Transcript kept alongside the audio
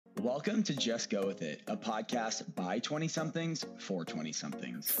Welcome to Just Go With It, a podcast by 20-somethings for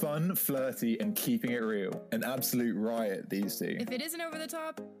 20-somethings. Fun, flirty, and keeping it real. An absolute riot, these two. If it isn't over the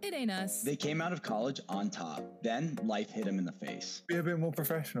top, it ain't us. They came out of college on top. Then life hit them in the face. Be a bit more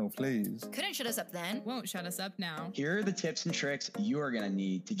professional, please. Couldn't shut us up then. Won't shut us up now. Here are the tips and tricks you are going to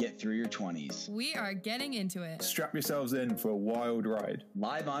need to get through your 20s. We are getting into it. Strap yourselves in for a wild ride.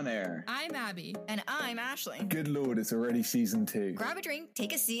 Live on air. I'm Abby. And I'm Ashley. Good Lord, it's already season 2. Grab a drink,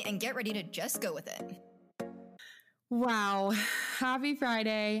 take a seat, and get ready to just go with it. Wow. Happy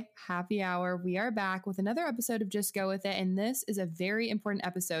Friday. Happy hour. We are back with another episode of Just Go With It. And this is a very important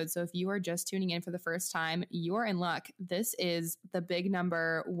episode. So if you are just tuning in for the first time, you are in luck. This is the big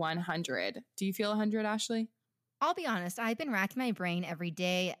number 100. Do you feel 100, Ashley? I'll be honest, I've been racking my brain every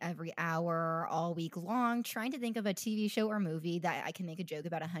day, every hour, all week long, trying to think of a TV show or movie that I can make a joke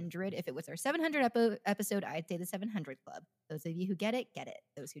about 100. If it was our 700 episode, I'd say the 700 Club. Those of you who get it, get it.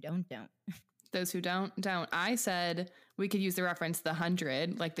 Those who don't, don't. Those who don't. I said we could use the reference the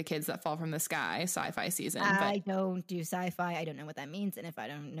 100, like the kids that fall from the sky, sci-fi season. I don't do sci-fi. I don't know what that means. And if I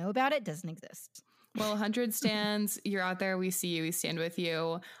don't know about it, it doesn't exist. Well, 100 stands. You're out there. We see you. We stand with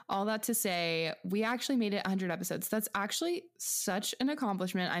you. All that to say, we actually made it 100 episodes. That's actually such an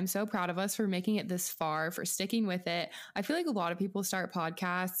accomplishment. I'm so proud of us for making it this far, for sticking with it. I feel like a lot of people start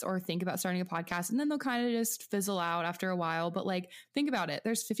podcasts or think about starting a podcast and then they'll kind of just fizzle out after a while. But like, think about it.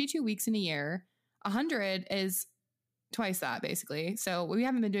 There's 52 weeks in a year. 100 is twice that, basically. So we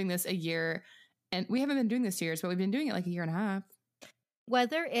haven't been doing this a year, and we haven't been doing this 2 years, but we've been doing it like a year and a half.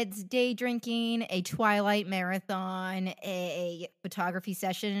 Whether it's day drinking, a Twilight marathon, a photography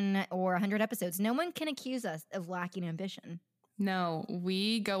session, or 100 episodes, no one can accuse us of lacking ambition. No,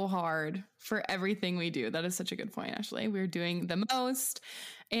 we go hard for everything we do. That is such a good point, Ashley. We're doing the most.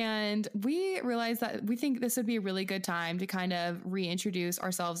 And we realized that we think this would be a really good time to kind of reintroduce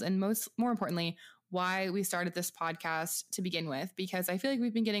ourselves and more importantly, why we started this podcast to begin with, because I feel like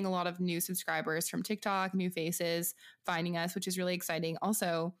we've been getting a lot of new subscribers from TikTok, new faces finding us, which is really exciting.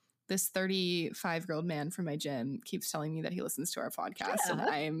 Also, this 35-year-old man from my gym keeps telling me that he listens to our podcast, and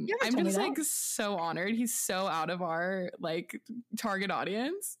I'm just like so honored. He's so out of our like target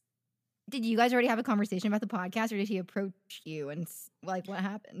audience. Did you guys already have a conversation about the podcast, or did he approach you and like what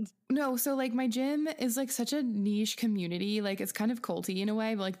happened? No, so like my gym is like such a niche community. Like it's kind of culty in a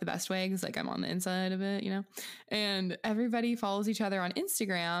way, but like the best way, because like I'm on the inside of it, you know? And everybody follows each other on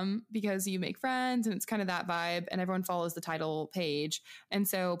Instagram because you make friends and it's kind of that vibe, and everyone follows the title page. And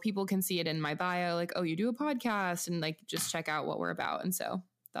so people can see it in my bio, like, oh, you do a podcast, and like just check out what we're about. And so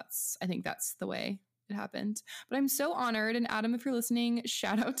I think that's the way it happened. But I'm so honored. And Adam, if you're listening,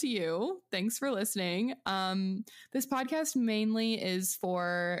 shout out to you. Thanks for listening. This podcast mainly is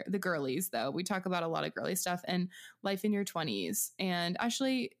for the girlies, though. We talk about a lot of girly stuff and life in your 20s. And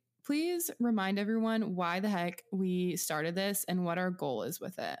Ashley, please remind everyone why the heck we started this and what our goal is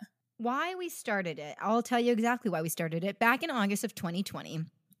with it. Why we started it. I'll tell you exactly why we started it. Back in August of 2020.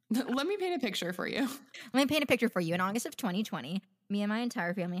 Let me paint a picture for you. Let me paint a picture for you. In August of 2020, me and my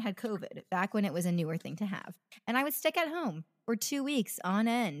entire family had COVID, back when it was a newer thing to have. And I was stuck at home for 2 weeks on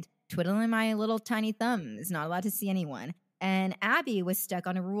end, twiddling my little tiny thumbs, not allowed to see anyone. And Abby was stuck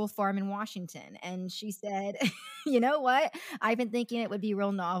on a rural farm in Washington. And she said, you know what? I've been thinking it would be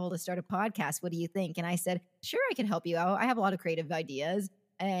real novel to start a podcast. What do you think? And I said, sure, I can help you out. I have a lot of creative ideas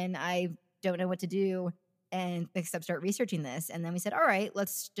and I don't know what to do and except start researching this. And then we said, all right,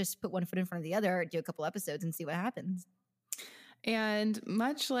 let's just put one foot in front of the other, do a couple episodes and see what happens. And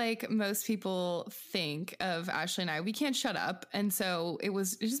much like most people think of Ashley and I, we can't shut up. And so it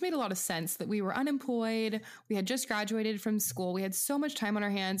just made a lot of sense that we were unemployed. We had just graduated from school. We had so much time on our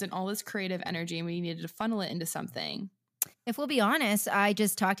hands and all this creative energy, and we needed to funnel it into something. If we'll be honest, I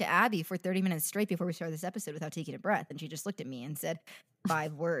just talked to Abby for 30 minutes straight before we started this episode without taking a breath. And she just looked at me and said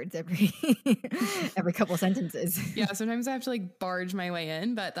 5 words every couple sentences. Yeah, sometimes I have to like barge my way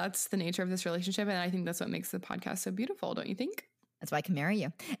in, but that's the nature of this relationship. And I think that's what makes the podcast so beautiful, don't you think? That's why I can marry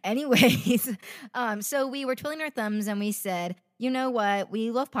you. Anyways, so we were twiddling our thumbs and we said, you know what? We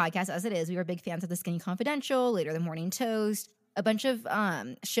love podcasts as it is. We were big fans of The Skinny Confidential, later The Morning Toast, a bunch of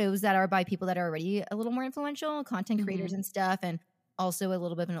shows that are by people that are already a little more influential, content creators and stuff, and also a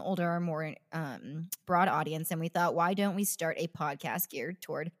little bit of an older, more broad audience. And we thought, why don't we start a podcast geared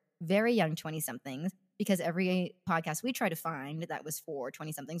toward very young 20-somethings? Because every podcast we tried to find that was for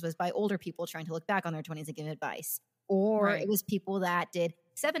 20-somethings was by older people trying to look back on their 20s and give advice. Or It was people that did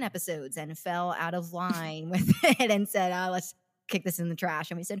 7 episodes and fell out of line with it and said, let's kick this in the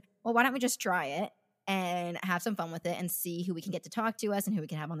trash. And we said, well, why don't we just try it and have some fun with it and see who we can get to talk to us and who we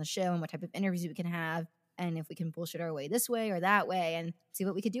can have on the show and what type of interviews we can have and if we can bullshit our way this way or that way and see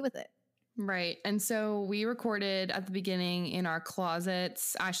what we could do with it. Right. And so we recorded at the beginning in our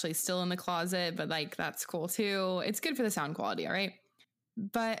closets. Ashley's still in the closet, but like that's cool too. It's good for the sound quality, all right?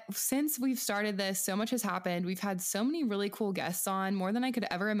 But since we've started this, so much has happened. We've had so many really cool guests on, more than I could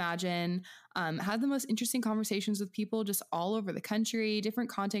ever imagine. Had the most interesting conversations with people just all over the country, different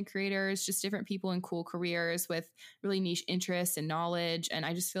content creators, just different people in cool careers with really niche interests and knowledge. And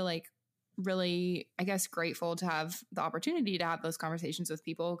I just feel like really, I guess, grateful to have the opportunity to have those conversations with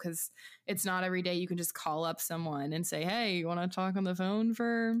people, because it's not every day you can just call up someone and say, hey, you want to talk on the phone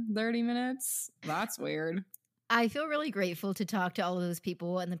for 30 minutes? That's weird. I feel really grateful to talk to all of those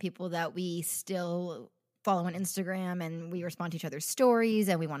people and the people that we still follow on Instagram, and we respond to each other's stories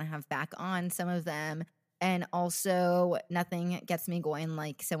and we want to have back on some of them. And also, nothing gets me going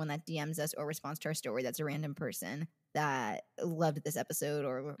like someone that DMs us or responds to our story that's a random person that loved this episode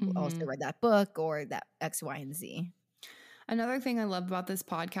or also read that book or that X, Y, and Z. Another thing I love about this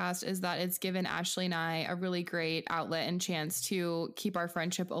podcast is that it's given Ashley and I a really great outlet and chance to keep our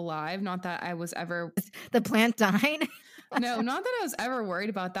friendship alive. Not that I was ever... The plant died? No, not that I was ever worried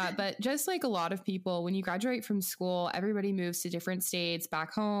about that, but just like a lot of people, when you graduate from school, everybody moves to different states,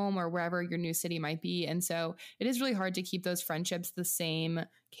 back home, or wherever your new city might be. And so it is really hard to keep those friendships the same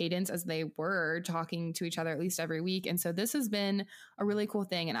cadence as they were, talking to each other at least every week. And so this has been a really cool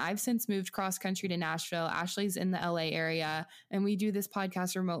thing. And I've since moved cross country to Nashville. Ashley's in the LA area, and we do this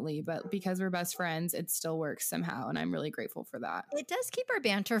podcast remotely, but because we're best friends, it still works somehow. And I'm really grateful for that. It does keep our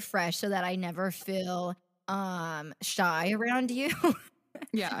banter fresh so that I never feel shy around you.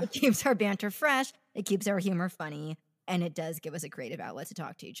 Yeah. It keeps our banter fresh. It keeps our humor funny. And it does give us a creative outlet to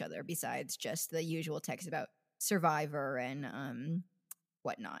talk to each other besides just the usual text about Survivor and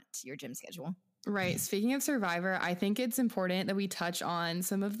whatnot, your gym schedule. Right. Speaking of Survivor, I think it's important that we touch on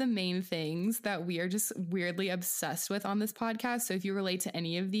some of the main things that we are just weirdly obsessed with on this podcast. So if you relate to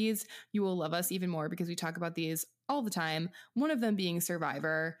any of these, you will love us even more because we talk about these all the time. One of them being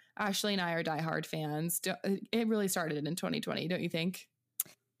Survivor. Ashley and I are diehard fans. It really started in 2020, don't you think?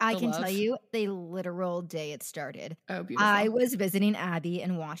 I can tell you the literal day it started. Oh, beautiful. I was visiting Abby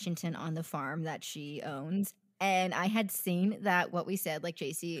in Washington on the farm that she owns. And I had seen that what we said, like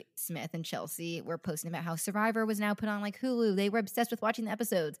JC Smith and Chelsea were posting about how Survivor was now put on like Hulu. They were obsessed with watching the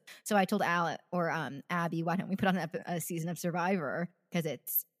episodes. So I told Abby, why don't we put on a season of Survivor? Because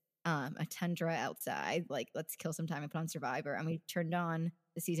it's a tundra outside. Like, let's kill some time and put on Survivor. And we turned on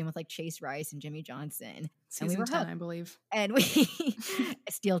the season with like Chase Rice and Jimmy Johnson. Season and we were 10, hooked. I believe. And we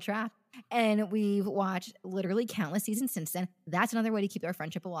Steel Trap. And we've watched literally countless seasons since then. That's another way to keep our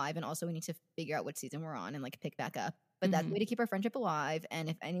friendship alive. And also we need to figure out what season we're on and like pick back up. But that's the way to keep our friendship alive. And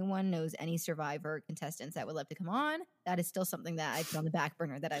if anyone knows any Survivor contestants that would love to come on, that is still something that I put on the back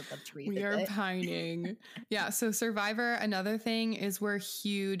burner that I'd love to revisit. We are pining. Yeah. So Survivor, another thing is we're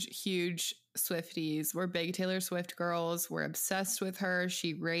huge Swifties. We're big Taylor Swift girls. We're obsessed with her.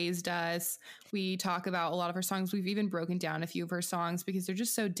 She raised us. We talk about a lot of her songs. We've even broken down a few of her songs because they're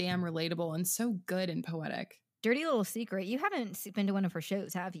just so damn relatable and so good and poetic. Dirty little secret. You haven't been to one of her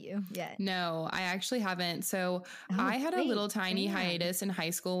shows, have you, yet? No, I actually haven't. So I had a little tiny hiatus in high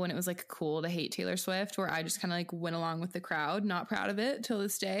school when it was like cool to hate Taylor Swift, where I just kind of like went along with the crowd. Not proud of it till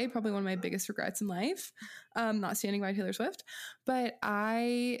this day. Probably one of my biggest regrets in life, not standing by Taylor Swift. But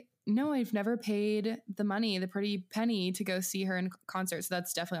I've never paid the money, the pretty penny to go see her in concert. So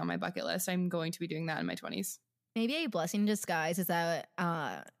that's definitely on my bucket list. I'm going to be doing that in my 20s. Maybe a blessing in disguise is that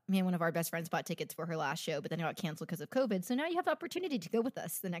me and one of our best friends bought tickets for her last show, but then it got canceled because of COVID. So now you have the opportunity to go with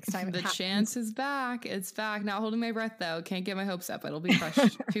us the next time. The chance is back. It's back. Not holding my breath, though. Can't get my hopes up. It'll be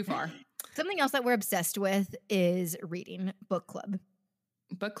crushed too far. Something else that we're obsessed with is reading. Book club.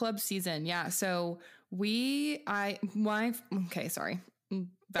 Book club season. Yeah. So okay, sorry.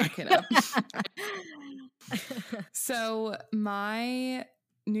 Back it up. So my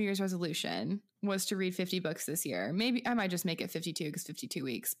New Year's resolution was to read 50 books this year. Maybe I might just make it 52 because 52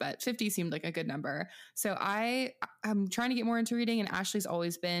 weeks, but 50 seemed like a good number. So I'm trying to get more into reading, and Ashley's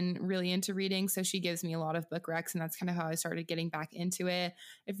always been really into reading. So she gives me a lot of book recs, and that's kind of how I started getting back into it.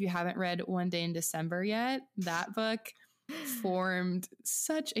 If you haven't read One Day in December yet, that book formed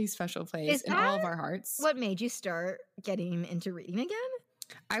such a special place in all of our hearts. What made you start getting into reading again?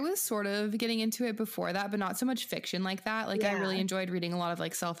 I was sort of getting into it before that, but not so much fiction like that. Like I really enjoyed reading a lot of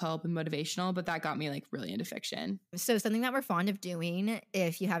like self-help and motivational, but that got me like really into fiction. So something that we're fond of doing,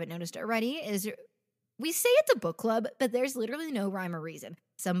 if you haven't noticed already, is we say it's a book club, but there's literally no rhyme or reason.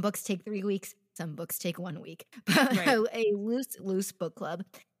 Some books take 3 weeks, some books take 1 week. But a loose book club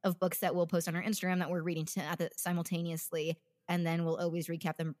of books that we'll post on our Instagram that we're reading simultaneously. and then we'll always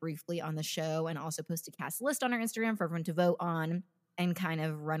recap them briefly on the show and also post a cast list on our Instagram for everyone to vote on and kind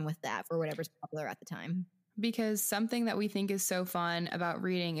of run with that for whatever's popular at the time. Because something that we think is so fun about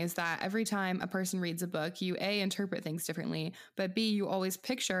reading is that every time a person reads a book, you A, interpret things differently, but B, you always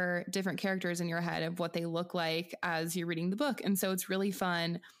picture different characters in your head of what they look like as you're reading the book. And so it's really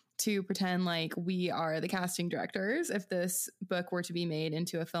fun to pretend like we are the casting directors if this book were to be made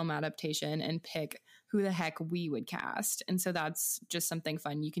into a film adaptation and pick who the heck we would cast. And so that's just something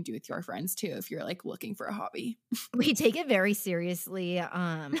fun you can do with your friends too if you're like looking for a hobby. We take it very seriously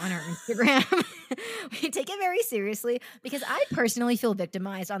on our Instagram. We take it very seriously because I personally feel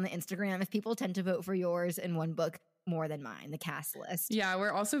victimized on the Instagram if people tend to vote for yours in one book more than mine, the cast list. Yeah,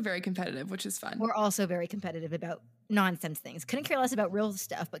 we're also very competitive, which is fun. We're also very competitive about nonsense things. Couldn't care less about real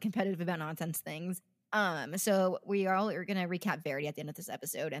stuff, but competitive about nonsense things. So we're going to recap Verity at the end of this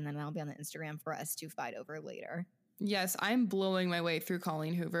episode, and then that'll be on the Instagram for us to fight over later. Yes, I'm blowing my way through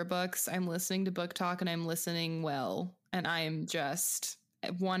Colleen Hoover books. I'm listening to book talk and I'm listening well, and I am just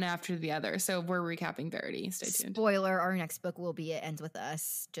one after the other. So we're recapping Verity. Stay tuned. Spoiler, our next book will be It Ends With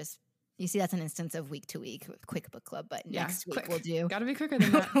Us. Just, you see, that's an instance of week to week with quick book club, but next week we'll do. Gotta be quicker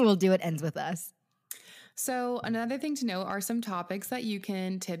than that. We'll do It Ends With Us. So another thing to note are some topics that you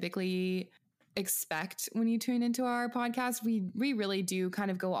can typically expect when you tune into our podcast. We really do kind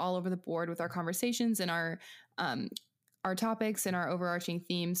of go all over the board with our conversations and our topics and our overarching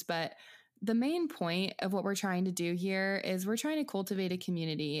themes, but the main point of what we're trying to do here is we're trying to cultivate a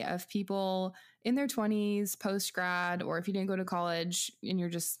community of people in their 20s, post-grad, or if you didn't go to college and you're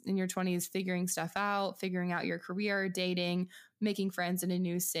just in your 20s figuring stuff out, figuring out your career, dating, making friends in a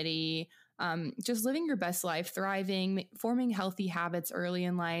new city, just living your best life, thriving, forming healthy habits early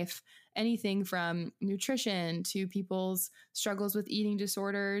in life, anything from nutrition to people's struggles with eating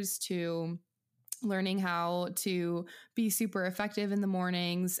disorders to learning how to be super effective in the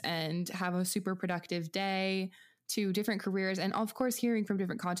mornings and have a super productive day, to different careers. And of course, hearing from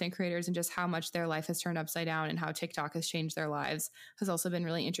different content creators and just how much their life has turned upside down and how TikTok has changed their lives has also been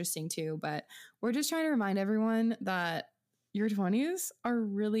really interesting too. But we're just trying to remind everyone that your 20s are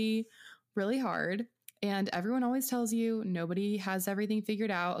really, really hard. And everyone always tells you nobody has everything figured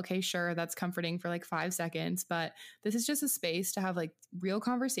out. Okay, sure, that's comforting for like 5 seconds, but this is just a space to have like real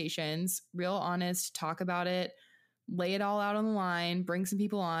conversations, real honest, talk about it, lay it all out on the line, bring some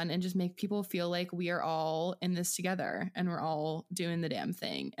people on, and just make people feel like we are all in this together and we're all doing the damn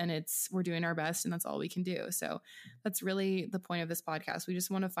thing. And we're doing our best and that's all we can do. So that's really the point of this podcast. We just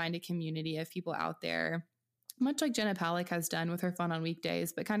want to find a community of people out there, much like Jenna Palick has done with her Fun on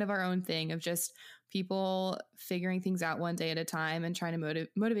Weekdays, but kind of our own thing of just people figuring things out one day at a time and trying to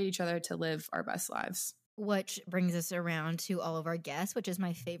motivate each other to live our best lives. Which brings us around to all of our guests, which is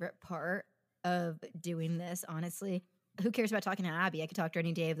my favorite part of doing this, honestly. Who cares about talking to Abby? I could talk to her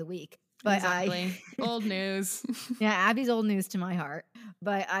any day of the week. But exactly. Old news. Yeah, Abby's old news to my heart.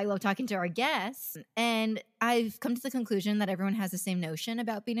 But I love talking to our guests. And I've come to the conclusion that everyone has the same notion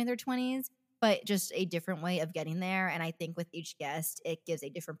about being in their 20s, but just a different way of getting there. And I think with each guest, it gives a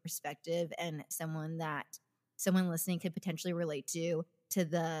different perspective and someone listening could potentially relate to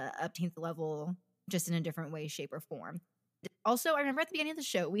the 18th level, just in a different way, shape, or form. Also, I remember at the beginning of the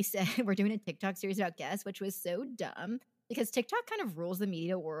show, we said we're doing a TikTok series about guests, which was so dumb because TikTok kind of rules the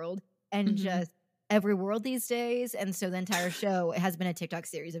media world and just every world these days. And so the entire show has been a TikTok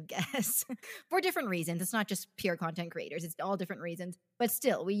series of guests for different reasons. It's not just pure content creators. It's all different reasons. But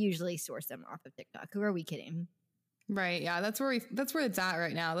still, we usually source them off of TikTok. Who are we kidding? Right. Yeah. That's where it's at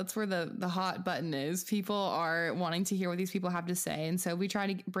right now. That's where the hot button is. People are wanting to hear what these people have to say. And so we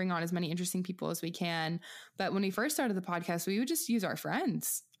try to bring on as many interesting people as we can. But when we first started the podcast, we would just use our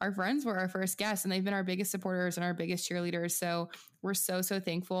friends. Our friends were our first guests and they've been our biggest supporters and our biggest cheerleaders. So we're so, so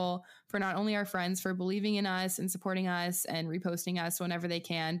thankful for not only our friends for believing in us and supporting us and reposting us whenever they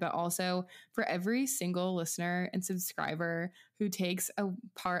can, but also for every single listener and subscriber who takes a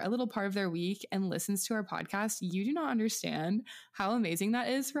little part of their week and listens to our podcast. You do not understand how amazing that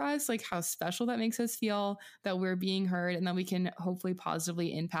is for us, like how special that makes us feel that we're being heard and that we can hopefully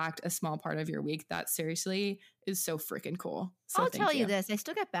positively impact a small part of your week. That seriously is so freaking cool. So I'll tell you this. I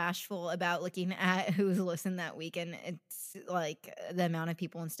still get bashful about looking at who's listened that week. And it's like the amount of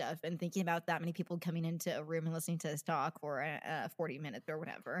people and stuff and thinking about that many people coming into a room and listening to us talk for 40 minutes or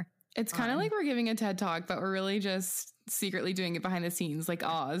whatever. It's kind of like we're giving a TED Talk, but we're really just secretly doing it behind the scenes, like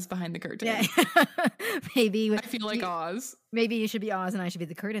Oz behind the curtain. Yeah. Maybe. I feel like Oz. Maybe you should be Oz and I should be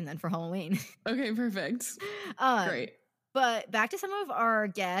the curtain then for Halloween. Okay, perfect. Great. But back to some of our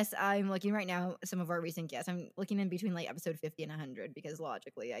guests. I'm looking right now, some of our recent guests. I'm looking in between like episode 50 and 100 because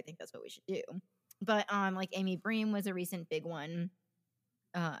logically I think that's what we should do. But like Amy Bream was a recent big one.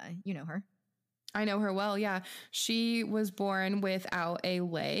 You know her. I know her well. Yeah. She was born without a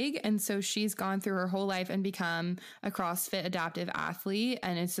leg. And so she's gone through her whole life and become a CrossFit adaptive athlete.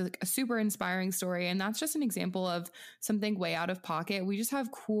 And it's like a super inspiring story. And that's just an example of something way out of pocket. We just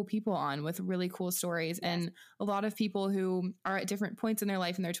have cool people on with really cool stories. Yes. And a lot of people who are at different points in their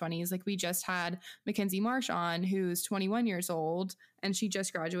life in their 20s. Like we just had Mackenzie Marsh on, who's 21 years old and she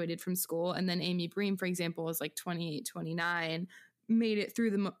just graduated from school. And then Amy Bream, for example, is like 28, 29. Made it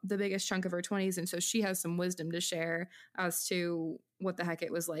through the biggest chunk of her 20s, and so she has some wisdom to share as to what the heck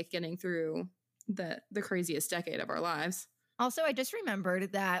it was like getting through the craziest decade of our lives. Also, I just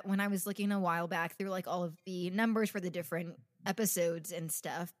remembered that when I was looking a while back through like all of the numbers for the different episodes and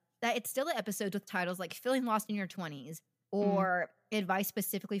stuff, that it's still the episodes with titles like Feeling Lost in Your 20s or Advice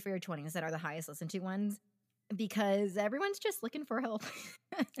Specifically for Your 20s that are the highest listened to ones, because everyone's just looking for help.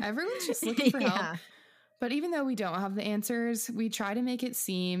 Everyone's just looking for help. But even though we don't have the answers, we try to make it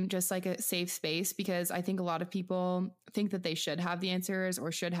seem just like a safe space, because I think a lot of people think that they should have the answers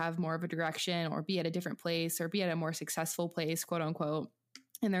or should have more of a direction or be at a different place or be at a more successful place, quote unquote,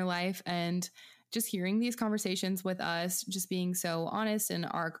 in their life. And just hearing these conversations with us, just being so honest, and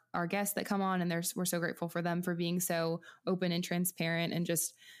our guests that come on, and we're so grateful for them for being so open and transparent and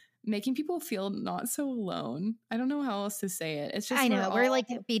just making people feel not so alone. I don't know how else to say it. It's just, I know we're like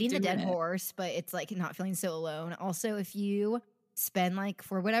beating the dead horse, but it's like not feeling so alone. Also, if you spend like,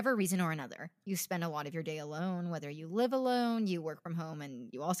 for whatever reason or another, you spend a lot of your day alone, whether you live alone, you work from home, and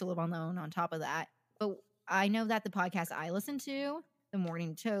you also live alone on top of that. But I know that the podcast I listen to, the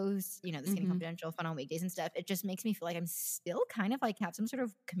Morning Toast, the Skinny Confidential, Fun on Weekdays and stuff, it just makes me feel like I'm still kind of like have some sort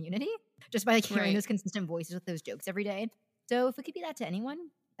of community just by like hearing those consistent voices with those jokes every day. So if we could be that to anyone,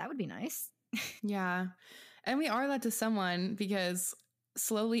 that would be nice. Yeah. And we are that to someone, because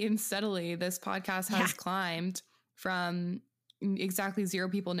slowly and steadily this podcast has climbed from exactly 0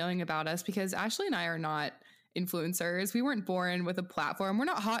 people knowing about us, because Ashley and I are not influencers. We weren't born with a platform. We're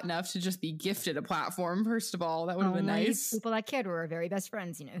not hot enough to just be gifted a platform. First of all, that would have been nice. People that cared were our very best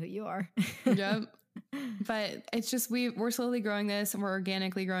friends. You know who you are. Yep. But it's just, we're slowly growing this and we're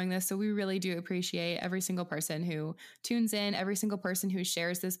organically growing this. So we really do appreciate every single person who tunes in, every single person who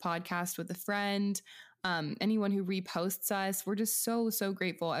shares this podcast with a friend, anyone who reposts us. We're just so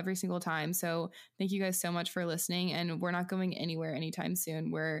grateful every single time. So thank you guys so much for listening. And we're not going anywhere anytime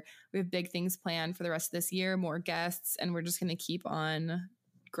soon. We have big things planned for the rest of this year, more guests, and we're just going to keep on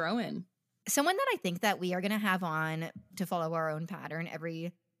growing. Someone that I think that we are going to have on to follow our own pattern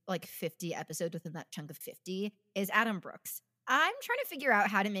every like 50 episodes within that chunk of 50 is Adam Brooks. I'm trying to figure out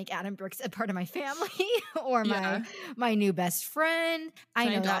how to make Adam Brooks a part of my family or my new best friend. Can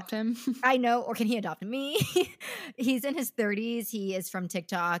I adopt him? I know. Or can he adopt me? He's in his 30s. He is from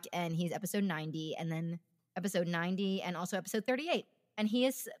TikTok, and he's episode 90, and then episode 90, and also episode 38. And he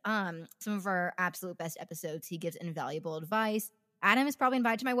is some of our absolute best episodes. He gives invaluable advice. Adam is probably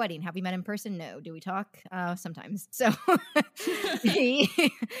invited to my wedding. Have we met in person? No. Do we talk? Sometimes. So he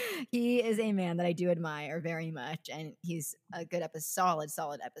is a man that I do admire very much, and he's a good solid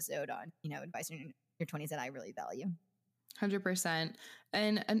episode on advice in your 20s that I really value. 100%.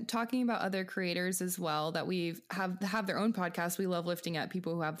 And talking about other creators as well that have their own podcasts. We love lifting up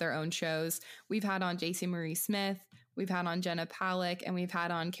people who have their own shows. We've had on JC Marie Smith, we've had on Jenna Palek, and we've had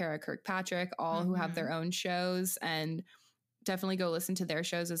on Kara Kirkpatrick, all who have their own shows, and definitely go listen to their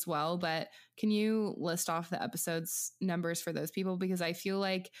shows as well. But can you list off the episodes numbers for those people? Because I feel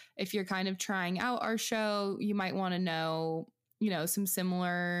like if you're kind of trying out our show, you might want to know, some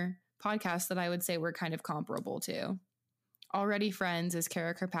similar podcasts that I would say we're kind of comparable to. Already Friends is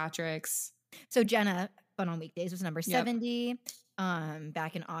Kara Kirkpatrick's. So Jenna, Fun on Weekdays, was number 70.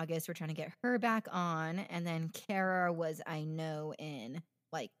 Back in August, we're trying to get her back on. And then Kara was, I know, in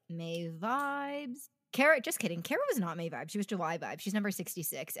like May Vibes. Kara, just kidding. Kara was not May Vibe. She was July Vibe. She's number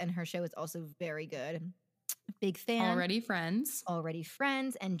 66, and her show is also very good. Big fan. Already Friends.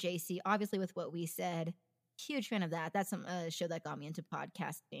 And JC, obviously, with what we said, huge fan of that. That's a show that got me into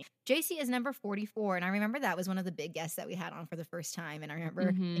podcasting. JC is number 44, and I remember that was one of the big guests that we had on for the first time, and I remember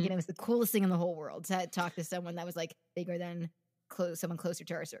thinking it was the coolest thing in the whole world to talk to someone that was like bigger than someone closer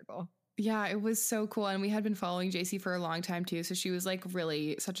to our circle. Yeah, it was so cool. And we had been following JC for a long time too. So she was like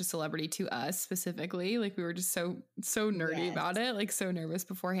really such a celebrity to us specifically. Like we were just so nerdy about it, like so nervous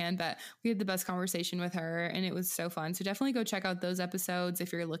beforehand. But we had the best conversation with her and it was so fun. So definitely go check out those episodes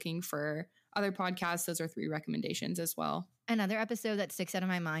if you're looking for other podcasts. Those are 3 recommendations as well. Another episode that sticks out of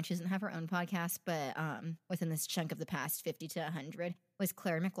my mind, she doesn't have her own podcast, but within this chunk of the past 50 to 100, was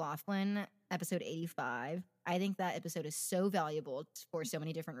Claire McLaughlin, episode 85. I think that episode is so valuable for so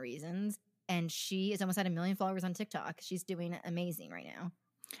many different reasons. and she is almost at 1 million followers on TikTok. She's doing amazing right now.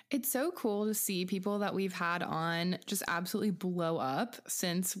 It's so cool to see people that we've had on just absolutely blow up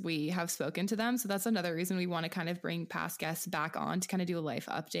since we have spoken to them. So that's another reason we want to kind of bring past guests back on to kind of do a life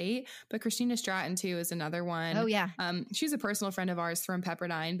update. But Christina Stratton, too, is another one. Oh, yeah. She's a personal friend of ours from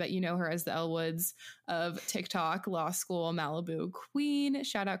Pepperdine, but you know her as the Elwoods of TikTok, law school, Malibu queen.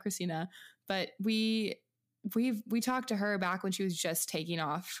 Shout out, Christina. But we talked to her back when she was just taking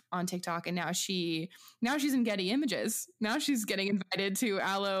off on TikTok, and now she's in Getty Images. Now she's getting invited to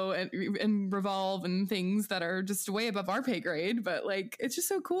Aloe and Revolve and things that are just way above our pay grade. But like, it's just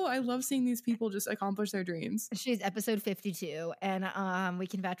so cool. I love seeing these people just accomplish their dreams. She's episode 52, and we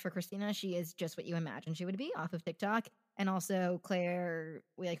can vouch for Christina. She is just what you imagine she would be off of TikTok. And also Claire,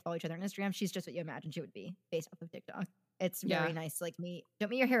 we like follow each other on Instagram. She's just what you imagine she would be based off of TikTok. It's very nice. Like,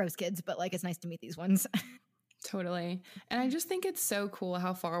 don't meet your heroes, kids, but like, it's nice to meet these ones. Totally. And I just think it's so cool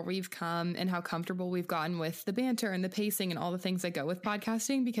how far we've come and how comfortable we've gotten with the banter and the pacing and all the things that go with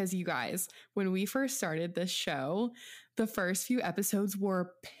podcasting. Because you guys, when we first started this show, the first few episodes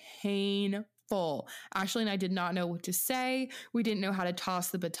were painful. Ashley and I did not know what to say. We didn't know how to toss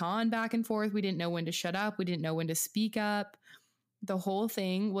the baton back and forth. We didn't know when to shut up. We didn't know when to speak up. The whole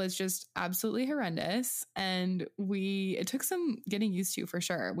thing was just absolutely horrendous, and it took some getting used to for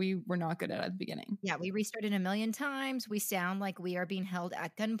sure. We were not good at the beginning. Yeah, we restarted 1 million times. We sound like we are being held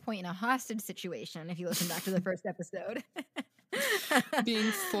at gunpoint in a hostage situation if you listen back to the first episode.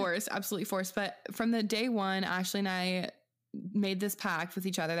 Being forced, absolutely forced. But from the day one, Ashley and I made this pact with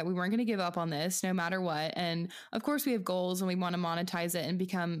each other that we weren't going to give up on this no matter what. And of course we have goals and we want to monetize it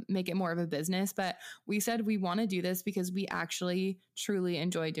and make it more of a business. But we said we want to do this because we actually truly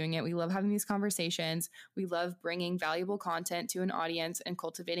enjoy doing it. We love having these conversations. We love bringing valuable content to an audience and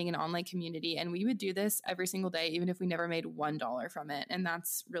cultivating an online community. And we would do this every single day, even if we never made $1 from it. And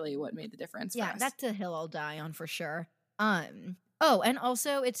that's really what made the difference. Yeah, for us. That's a hill I'll die on for sure. And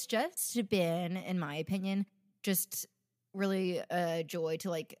also it's just been, in my opinion, just really a joy to,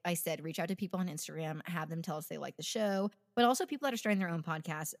 like I said, reach out to people on Instagram, have them tell us they like the show, but also people that are starting their own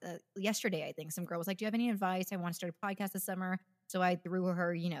podcasts. Yesterday, I think some girl was like, do you have any advice? I want to start a podcast this summer. So I threw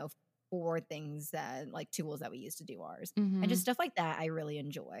her, 4 things that, like, tools that we use to do ours. And just stuff like that I really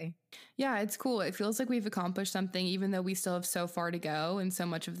enjoy. Yeah, it's cool. It feels like we've accomplished something, even though we still have so far to go and so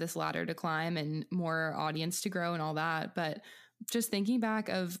much of this ladder to climb and more audience to grow and all that. But just thinking back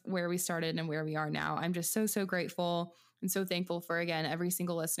of where we started and where we are now, I'm just so, so grateful and so thankful for, again, every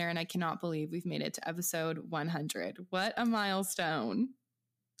single listener. And I cannot believe we've made it to episode 100. What a milestone.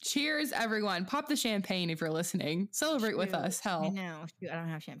 Cheers, everyone. Pop the champagne if you're listening. Celebrate with us. Hell. I know. Shoot, I don't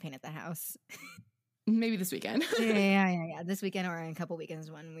have champagne at the house. Maybe this weekend. Yeah. This weekend or in a couple weekends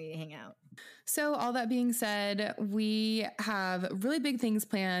when we hang out. So all that being said, we have really big things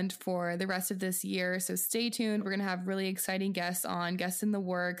planned for the rest of this year. So stay tuned. We're going to have really exciting guests in the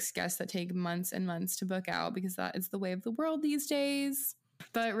works, guests that take months and months to book out because that is the way of the world these days.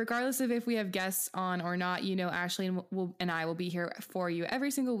 But regardless of if we have guests on or not, Ashley and I will be here for you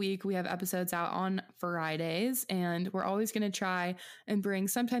every single week. We have episodes out on Fridays, and we're always going to try and bring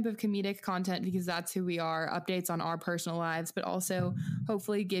some type of comedic content because that's who we are, updates on our personal lives, but also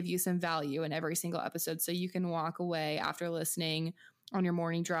hopefully give you some value in every single episode so you can walk away after listening on your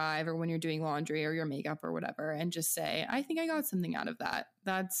morning drive or when you're doing laundry or your makeup or whatever and just say, I think I got something out of that.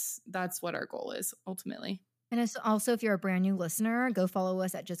 That's what our goal is ultimately. And it's also, if you're a brand new listener, go follow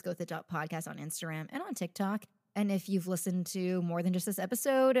us at Just Go With It Podcast on Instagram and on TikTok. And if you've listened to more than just this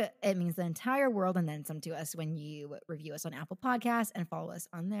episode, it means the entire world and then some to us when you review us on Apple Podcasts and follow us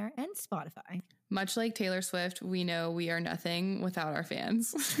on there and Spotify. Much like Taylor Swift, we know we are nothing without our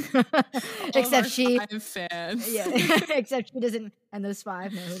fans. Except she 5 fans. Yeah. Except she doesn't, and those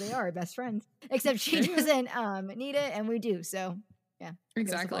 5 know who they are, best friends. Except she doesn't need it, and we do. So yeah.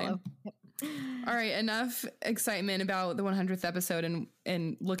 Exactly. Yep. All right, enough excitement about the 100th episode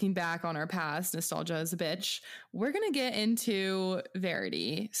and looking back on our past. Nostalgia is a bitch. We're going to get into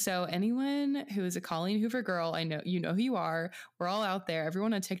Verity. So anyone who is a Colleen Hoover girl, I know you know who you are. We're all out there.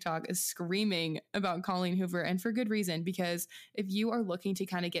 Everyone on TikTok is screaming about Colleen Hoover, and for good reason, because if you are looking to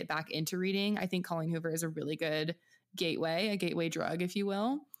kind of get back into reading, I think Colleen Hoover is a really good a gateway drug, if you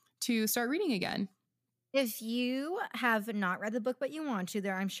will, to start reading again. If you have not read the book but you want to,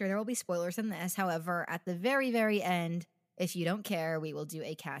 I'm sure there will be spoilers in this. However, at the very, very end, if you don't care, we will do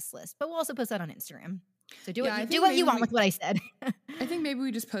a cast list. But we'll also post that on Instagram. So do what you want with what I said. I think maybe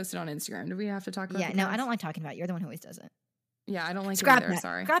we just post it on Instagram. Do we have to talk about I don't like talking about it. You're the one who always does it. Yeah, I don't like Scrap it either. that.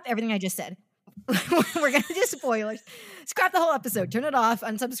 Sorry. Scrap everything I just said. We're gonna do spoilers. Scrap the whole episode. Turn it off.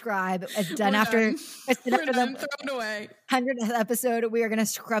 Unsubscribe. It's done We're after. done. It's done We're after done. the Throw it away. 100th episode. We are gonna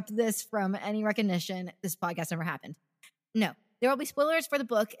scrap this from any recognition. This podcast never happened. No, there will be spoilers for the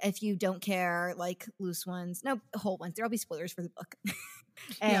book if you don't care, like loose ones. No, whole ones. There will be spoilers for the book.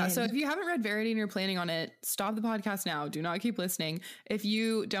 Yeah, so if you haven't read Verity and you're planning on it, stop the podcast now. Do not keep listening. If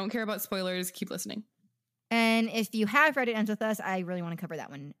you don't care about spoilers, keep listening. And if you have read It Ends With Us, I really want to cover that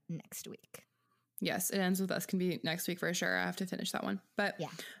one next week. Yes, It Ends With Us can be next week for sure. I have to finish that one. But yeah,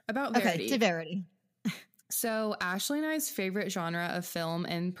 about Verity. Okay, to Verity. So Ashley and I's favorite genre of film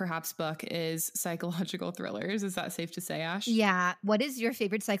and perhaps book is psychological thrillers. Is that safe to say, Ash? Yeah. What is your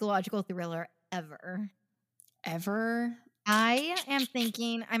favorite psychological thriller ever? Ever? I am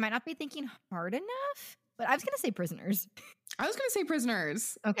thinking, I might not be thinking hard enough, but I was going to say Prisoners. I was going to say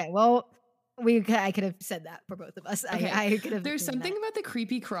Prisoners. Okay, well, I could have said that for both of us. Okay. I could have. There's something about the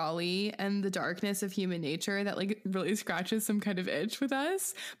creepy crawly and the darkness of human nature that like really scratches some kind of itch with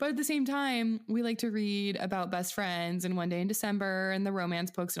us. But at the same time, we like to read about best friends and One Day in December and the romance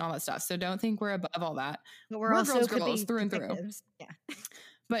books and all that stuff. So don't think we're above all that. But we're also girls through and through. Yeah.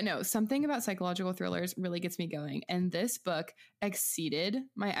 But no, something about psychological thrillers really gets me going. And this book exceeded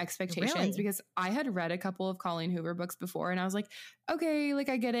my expectations Really? because I had read a couple of Colleen Hoover books before and I was like, okay, like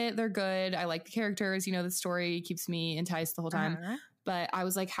I get it. They're good. I like the characters. You know, the story keeps me enticed the whole time. Uh-huh. But I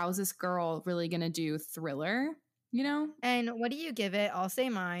was like, how's this girl really going to do thriller? You know? And what do you give it? I'll say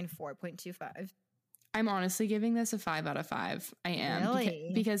mine 4.25. I'm honestly giving this a 5 out of 5. I am.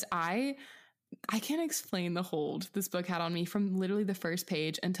 Really? Because I can't explain the hold this book had on me from literally the first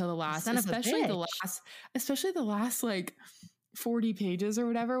page until the last, especially the last like 40 pages or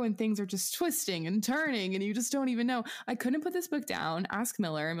whatever, when things are just twisting and turning and you just don't even know. I couldn't put this book down. Ask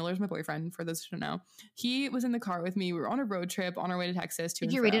Miller. Miller's my boyfriend, for those who don't know. He was in the car with me. We were on a road trip on our way to Texas.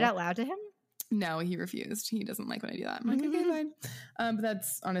 Did you read it out loud to him? No, he refused. He doesn't like when I do that. I'm like, okay, fine. But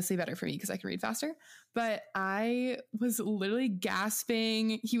that's honestly better for me because I can read faster. But I was literally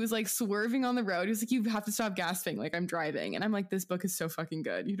gasping. He was like swerving on the road. He was like, you have to stop gasping. Like I'm driving. And I'm like, this book is so fucking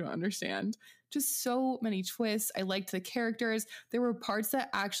good. You don't understand. Just so many twists. I liked the characters. There were parts that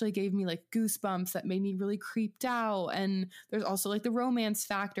actually gave me like goosebumps that made me really creeped out. And there's also like the romance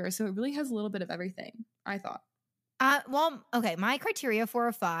factor. So it really has a little bit of everything, I thought. Well, okay. My criteria for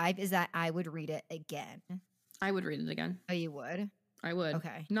a 5 is that I would read it again. I would read it again. Oh, you would? I would.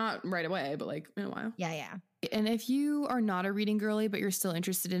 Okay. Not right away, but like in a while. Yeah. And if you are not a reading girly, but you're still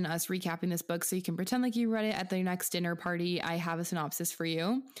interested in us recapping this book so you can pretend like you read it at the next dinner party, I have a synopsis for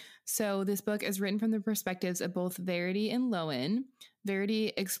you. So this book is written from the perspectives of both Verity and Lowen.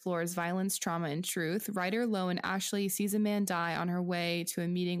 Verity explores violence, trauma, and truth. Writer Lowen Ashley sees a man die on her way to a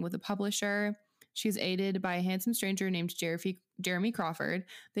meeting with a publisher. She's aided by a handsome stranger named Jeremy Crawford.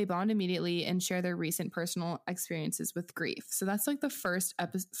 They bond immediately and share their recent personal experiences with grief. So that's like the first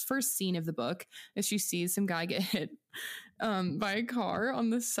scene of the book is she sees some guy get hit by a car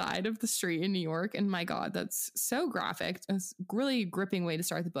on the side of the street in New York. And my God, that's so graphic. It's a really gripping way to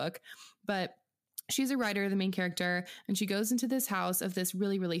start the book. But she's a writer, the main character, and she goes into this house of this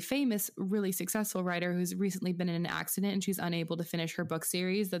really, really famous, really successful writer who's recently been in an accident and she's unable to finish her book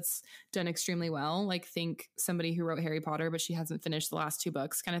series that's done extremely well. Like think somebody who wrote Harry Potter, but she hasn't finished the last 2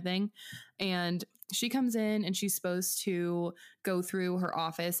 books kind of thing. And she comes in and she's supposed to go through her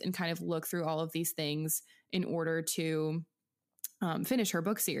office and kind of look through all of these things in order to finish her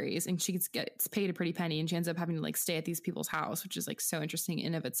book series, and she gets paid a pretty penny, and she ends up having to like stay at these people's house, which is like so interesting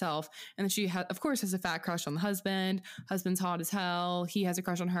in of itself. And then she of course has a fat crush on the husband's hot as hell, he has a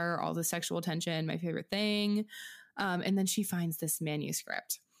crush on her, all the sexual tension, my favorite thing. And then she finds this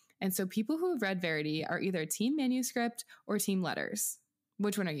manuscript, and so people who have read Verity are either team manuscript or team letters.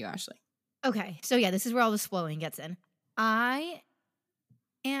 Which one are you, Ashley? Okay, so yeah, this is where all the spoiling gets in. Okay,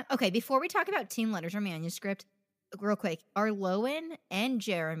 before we talk about team letters or manuscript, real quick, are Lowen and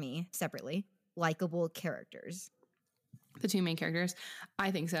Jeremy separately likable characters? The 2 main characters?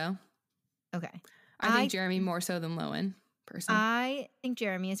 I think so. Okay. I think Jeremy more so than Lowen, personally. I think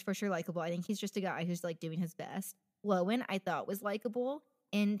Jeremy is for sure likable. I think he's just a guy who's like doing his best. Lowen, I thought was likable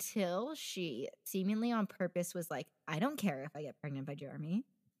until she seemingly on purpose was like, I don't care if I get pregnant by Jeremy.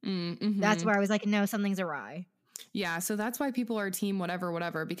 Mm-hmm. That's where I was like, no, something's awry. Yeah, so that's why people are team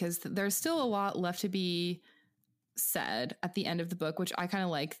whatever, because there's still a lot left to be said at the end of the book, which I kind of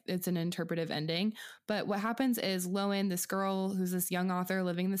like. It's an interpretive ending. But what happens is Lowen, this girl who's this young author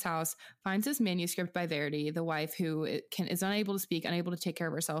living in this house, finds this manuscript by Verity, the wife who is unable to speak, unable to take care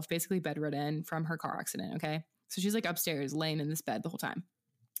of herself, basically bedridden from her car accident. Okay. So she's like upstairs laying in this bed the whole time.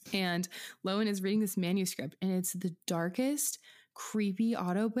 And Lowen is reading this manuscript, and it's the darkest, creepy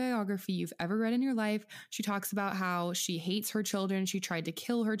autobiography you've ever read in your life. She talks about how she hates her children. She tried to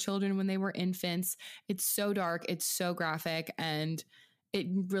kill her children when they were infants. It's so dark. It's so graphic. And it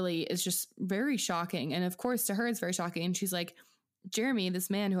really is just very shocking. And of course, to her, it's very shocking. And she's like, Jeremy,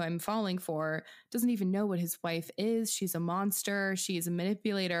 this man who I'm falling for, doesn't even know what his wife is. She's a monster. She's a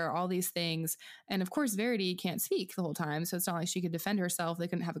manipulator, all these things. And of course, Verity can't speak the whole time. So it's not like she could defend herself. They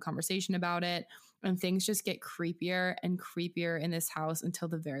couldn't have a conversation about it. And things just get creepier and creepier in this house until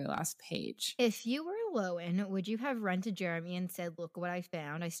the very last page. If you were Lowen, would you have run to Jeremy and said, look what I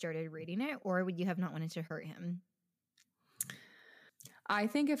found, I started reading it? Or would you have not wanted to hurt him? I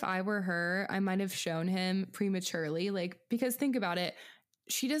think if I were her, I might have shown him prematurely, like, because think about it.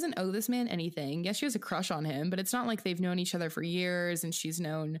 She doesn't owe this man anything. Yes, she has a crush on him, but it's not like they've known each other for years and she's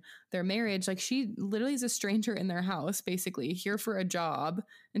known their marriage. Like, she literally is a stranger in their house, basically here for a job.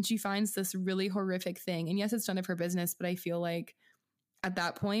 And she finds this really horrific thing. And yes, it's none of her business, but I feel like at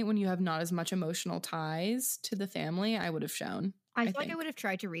that point, when you have not as much emotional ties to the family, I would have shown. I feel like I would have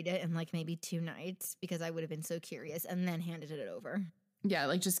tried to read it in like maybe 2 nights because I would have been so curious and then handed it over. Yeah,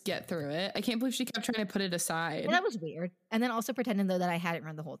 like just get through it. I can't believe she kept trying to put it aside. And that was weird. And then also pretending though that I hadn't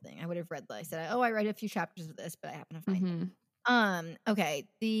read the whole thing. I would have read I said, oh, I read a few chapters of this, but I happen to find it.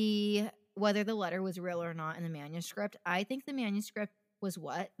 Okay. Whether the letter was real or not in the manuscript, I think the manuscript was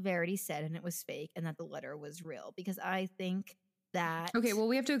what Verity said and it was fake, and that the letter was real, because I think that. Okay, well,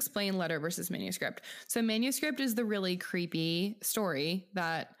 we have to explain letter versus manuscript. So manuscript is the really creepy story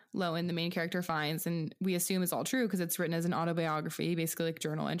that Lowen, the main character, finds, and we assume is all true because it's written as an autobiography, basically like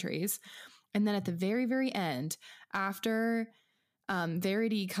journal entries. And then at the very, very end, after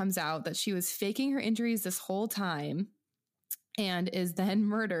Verity comes out that she was faking her injuries this whole time and is then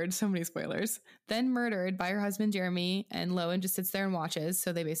murdered, so many spoilers, then murdered by her husband, Jeremy, and Lowen just sits there and watches.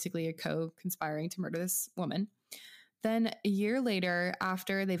 So they basically are co-conspiring to murder this woman. Then a year later,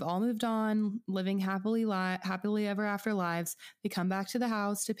 after they've all moved on, living happily ever after lives, they come back to the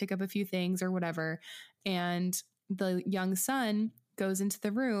house to pick up a few things or whatever. And the young son goes into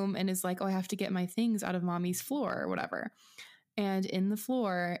the room and is like, oh, I have to get my things out of mommy's floor or whatever. And in the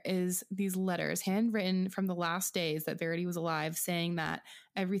floor is these letters handwritten from the last days that Verity was alive, saying that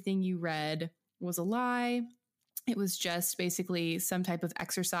everything you read was a lie. It was just basically some type of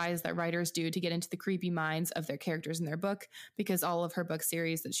exercise that writers do to get into the creepy minds of their characters in their book, because all of her book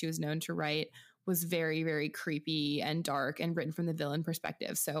series that she was known to write was very, very creepy and dark and written from the villain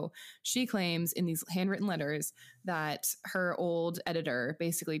perspective. So she claims in these handwritten letters that her old editor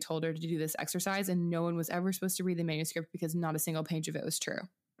basically told her to do this exercise, and no one was ever supposed to read the manuscript because not a single page of it was true.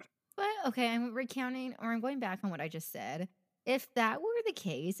 But okay, I'm recounting, or I'm going back on what I just said. If that were the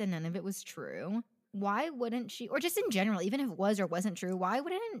case and none of it was true, why wouldn't she, or just in general, even if it was or wasn't true, why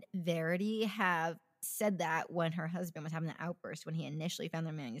wouldn't Verity have said that when her husband was having the outburst when he initially found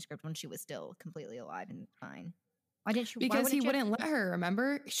the manuscript when she was still completely alive and fine? Why didn't she? Because he wouldn't let her,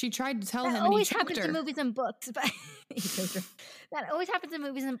 remember? She tried to tell him, that and he always choked happens her. in movies and books, but that always happens in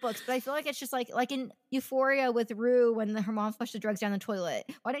movies and books. But I feel like it's just like in Euphoria with Rue when her mom flushed the drugs down the toilet.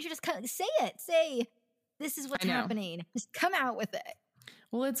 Why don't you just say it? Say, this is what's happening. Just come out with it.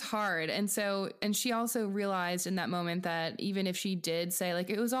 Well, it's hard. And she also realized in that moment that even if she did say like,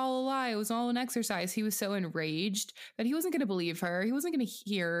 it was all a lie, it was all an exercise, he was so enraged that he wasn't going to believe her. He wasn't going to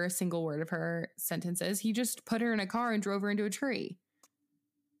hear a single word of her sentences. He just put her in a car and drove her into a tree.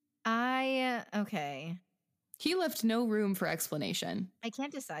 Okay. He left no room for explanation. I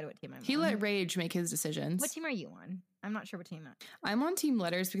can't decide what team I'm on. He let rage make his decisions. What team are you on? I'm not sure what team I'm on team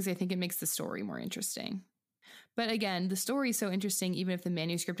letters because I think it makes the story more interesting. But again, the story is so interesting, even if the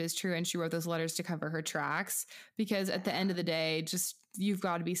manuscript is true and she wrote those letters to cover her tracks, because at the end of the day, just you've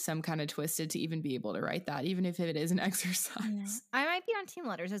got to be some kind of twisted to even be able to write that, even if it is an exercise. Yeah. I might be on team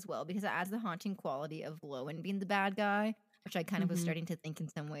letters as well, because it adds the haunting quality of Lowen being the bad guy, which I kind of was starting to think in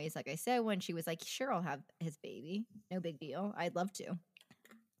some ways. Like I said, when she was like, sure, I'll have his baby. No big deal. I'd love to.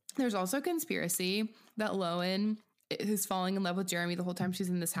 There's also conspiracy that Lowen, who's falling in love with Jeremy the whole time she's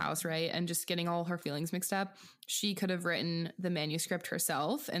in this house, right? And just getting all her feelings mixed up. She could have written the manuscript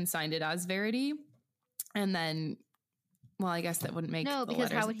herself and signed it as Verity. And then, well, I guess that wouldn't make no, the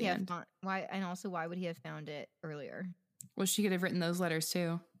because letters how would at he the have end. why? And also, why would he have found it earlier? Well, she could have written those letters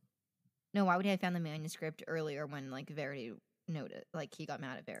too. No, why would he have found the manuscript earlier when like Verity noted, like he got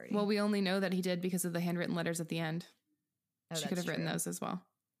mad at Verity? Well, we only know that he did because of the handwritten letters at the end. Oh, she could have written those as well.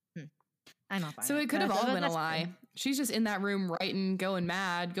 I'm not fine. So it could have all been a lie. Good. She's just in that room writing, going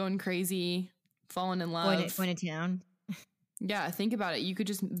mad, going crazy, falling in love. Going to town. Yeah, think about it. You could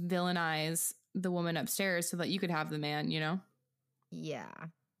just villainize the woman upstairs so that you could have the man, you know? Yeah.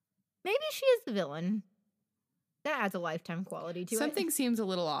 Maybe she is the villain. That adds a lifetime quality to Something seems a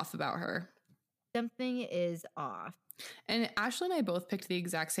little off about her. Something is off. And Ashley and I both picked the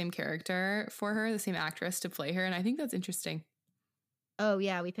exact same character for her, the same actress to play her. And I think that's interesting. Oh,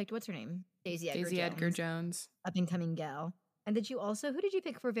 yeah. We picked, what's her name? Daisy Edgar Jones. Up and coming gal. And who did you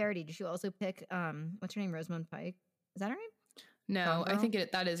pick for Verity? Did you also pick, what's her name? Rosamund Pike? Is that her name? No, I think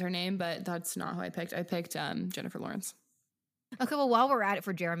that is her name, but that's not who I picked. I picked Jennifer Lawrence. Okay, well, while we're at it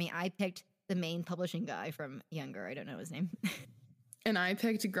for Jeremy, I picked the main publishing guy from Younger. I don't know his name. And I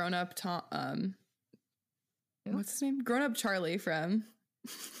picked grown-up Tom, what's his name? Grown-up Charlie from...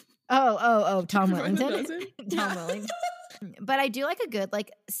 Tom Wellington. Tom Wellington. But I do like a good,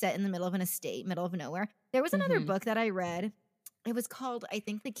 like, set in the middle of an estate, middle of nowhere. There was another book that I read. It was called, I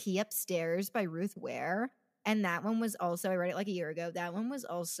think, The Key Upstairs by Ruth Ware. And that one was also, I read it like a year ago. That one was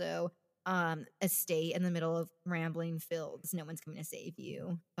also estate in the middle of rambling fields. No one's coming to save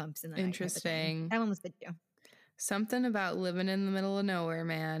you. Bumps in the night. Interesting. That one was good too. Something about living in the middle of nowhere,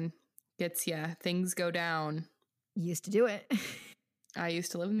 man. Gets ya. Things go down. Used to do it. I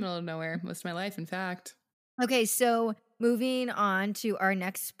used to live in the middle of nowhere most of my life, in fact. Okay, so moving on to our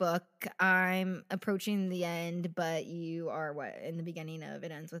next book. I'm approaching the end, but you are in the beginning of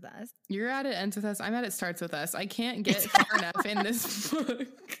It Ends With Us. You're at It Ends With Us. I'm at It Starts With Us. I can't get far enough in this book.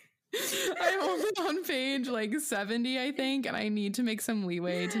 I'm only on page 70, I think, and I need to make some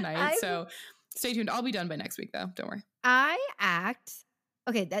leeway tonight. So stay tuned. I'll be done by next week, though. Don't worry.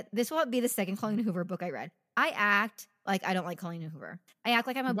 This will be the second Colleen Hoover book I read. I act like I don't like Colleen Hoover. I act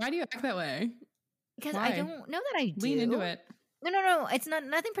like I'm a... Why do you act that way? Because I don't know that I do. Lean into it. No. It's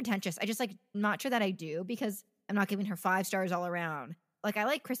nothing pretentious. I just not sure that I do because I'm not giving her 5 stars all around. I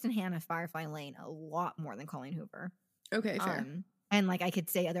like Kristen Hanna, Firefly Lane a lot more than Colleen Hoover. Okay, fair. And I could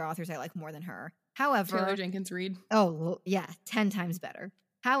say other authors I like more than her. However, Taylor Jenkins Reid. Oh, well, yeah, 10 times better.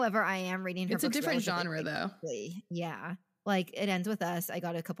 However, I am reading her. It's a different genre, though. Yeah. It Ends With Us. I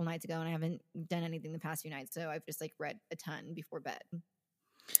got it a couple nights ago, and I haven't done anything the past few nights, so I've just read a ton before bed.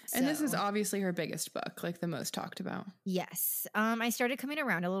 And this is obviously her biggest book, the most talked about. Yes. I started coming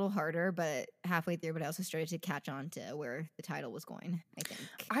around a little harder, but halfway through, but I also started to catch on to where the title was going, I think.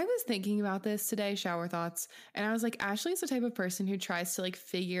 I was thinking about this today, shower thoughts, and I was like, Ashley's the type of person who tries to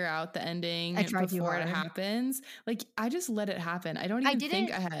figure out the ending before it happens. I just let it happen. I don't even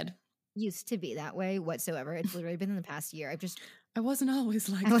think ahead. Used to be that way whatsoever. It's literally been in the past year. I wasn't always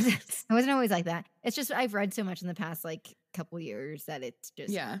like that. I wasn't always like that. It's just I've read so much in the past couple years that it's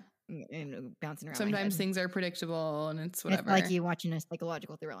just bouncing around. Sometimes things are predictable and it's whatever. It's like you watching a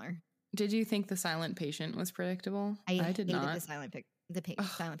psychological thriller. Did you think The Silent Patient was predictable? I did not. The Silent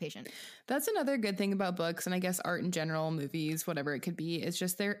Patient. That's another good thing about books, and I guess art in general, movies, whatever it could be. It's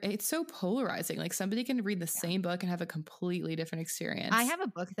just it's so polarizing. Somebody can read the same book and have a completely different experience. I have a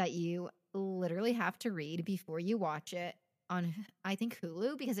book that you literally have to read before you watch it on, I think,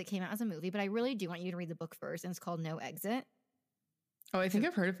 Hulu, because it came out as a movie, but I really do want you to read the book first, and it's called No Exit. Oh, I think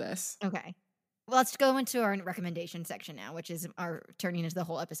I've heard of this. Okay. Well, let's go into our recommendation section now, which is our turning into the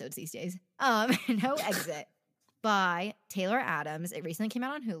whole episodes these days. No Exit by Taylor Adams. It recently came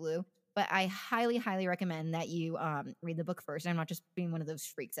out on Hulu, but I highly, highly recommend that you read the book first. I'm not just being one of those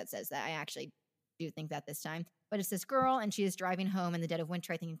freaks that says that. I actually do think that this time. But it's this girl, and she is driving home in the dead of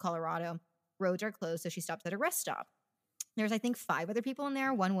winter, I think in Colorado. Roads are closed, so she stops at a rest stop. There's, I think, 5 other people in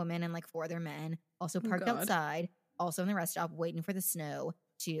there, 1 woman and 4 other men, also parked outside, also in the rest stop, waiting for the snow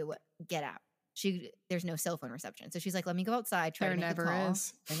to get out. There's no cell phone reception. So she's like, let me go outside, try to make a call.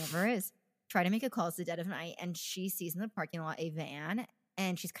 There never is. Try to make a call. It's the dead of night. And she sees in the parking lot a van,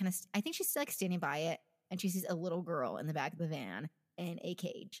 and she's I think she's standing by it, and she sees a little girl in the back of the van in a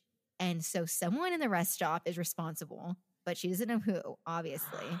cage. And so someone in the rest stop is responsible, but she doesn't know who,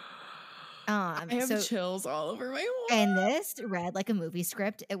 obviously. I have chills all over my wall. And this read like a movie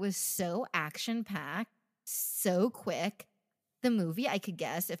script. It was so action-packed, so quick. The movie, I could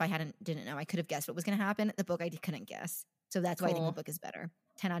guess if I didn't know. I could have guessed what was going to happen. The book, I couldn't guess. So that's why I think the book is better.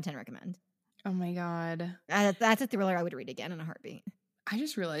 10 out of 10 recommend. Oh my God. That's a thriller I would read again in a heartbeat. I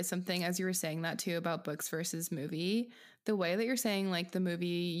just realized something as you were saying that too about books versus movie. The way that you're saying the movie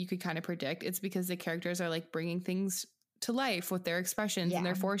you could kind of predict, it's because the characters are bringing things to life with their expressions and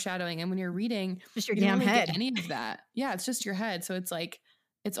their foreshadowing. And when you're reading, just your you damn don't really head. get any of that. Yeah, it's just your head. So it's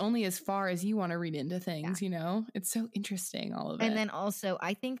it's only as far as you want to read into things, It's so interesting, all of it. And then also,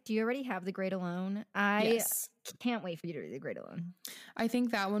 I think, do you already have The Great Alone? Yes. Can't wait for you to read The Great Alone. I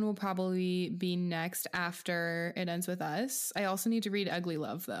think that one will probably be next after It Ends With Us. I also need to read Ugly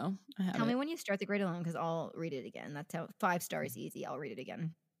Love, though. Tell me when you start The Great Alone, because I'll read it again. That's how 5 stars easy. I'll read it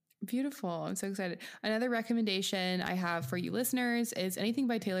again. Beautiful. I'm so excited. Another recommendation I have for you listeners is anything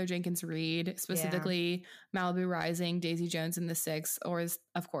by Taylor Jenkins Reid, specifically Malibu Rising, Daisy Jones and the Six, or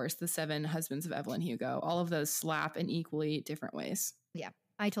of course, The Seven Husbands of Evelyn Hugo. All of those slap in equally different ways. Yeah.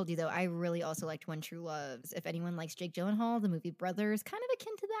 I told you, though, I really also liked When True Loves. If anyone likes Jake Gyllenhaal, the movie Brothers, kind of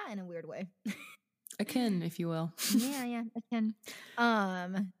akin to that in a weird way. Akin, if you will. Yeah, akin.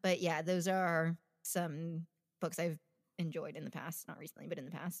 But yeah, those are some books I've enjoyed in the past. Not recently, but in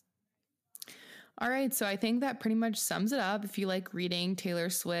the past. All right, so I think that pretty much sums it up. If you like reading Taylor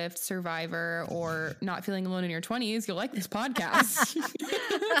Swift, Survivor, or not feeling alone in your 20s, you'll like this podcast.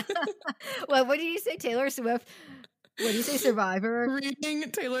 Well, what did you say, Taylor Swift? What did you say, Survivor? Reading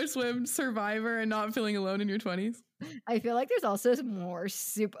Taylor Swift, Survivor, and not feeling alone in your 20s. I feel like there's also some more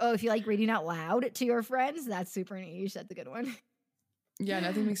if you like reading out loud to your friends, that's super niche. That's a good one. Yeah,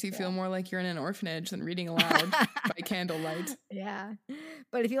 nothing makes you feel more like you're in an orphanage than reading aloud by candlelight. Yeah.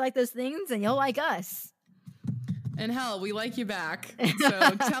 But if you like those things, then you'll like us. And hell, we like you back. So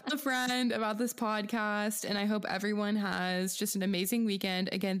tell a friend about this podcast. And I hope everyone has just an amazing weekend.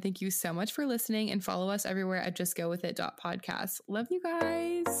 Again, thank you so much for listening, and follow us everywhere at justgowithit.podcast. Love you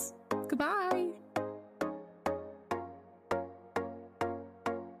guys. Goodbye.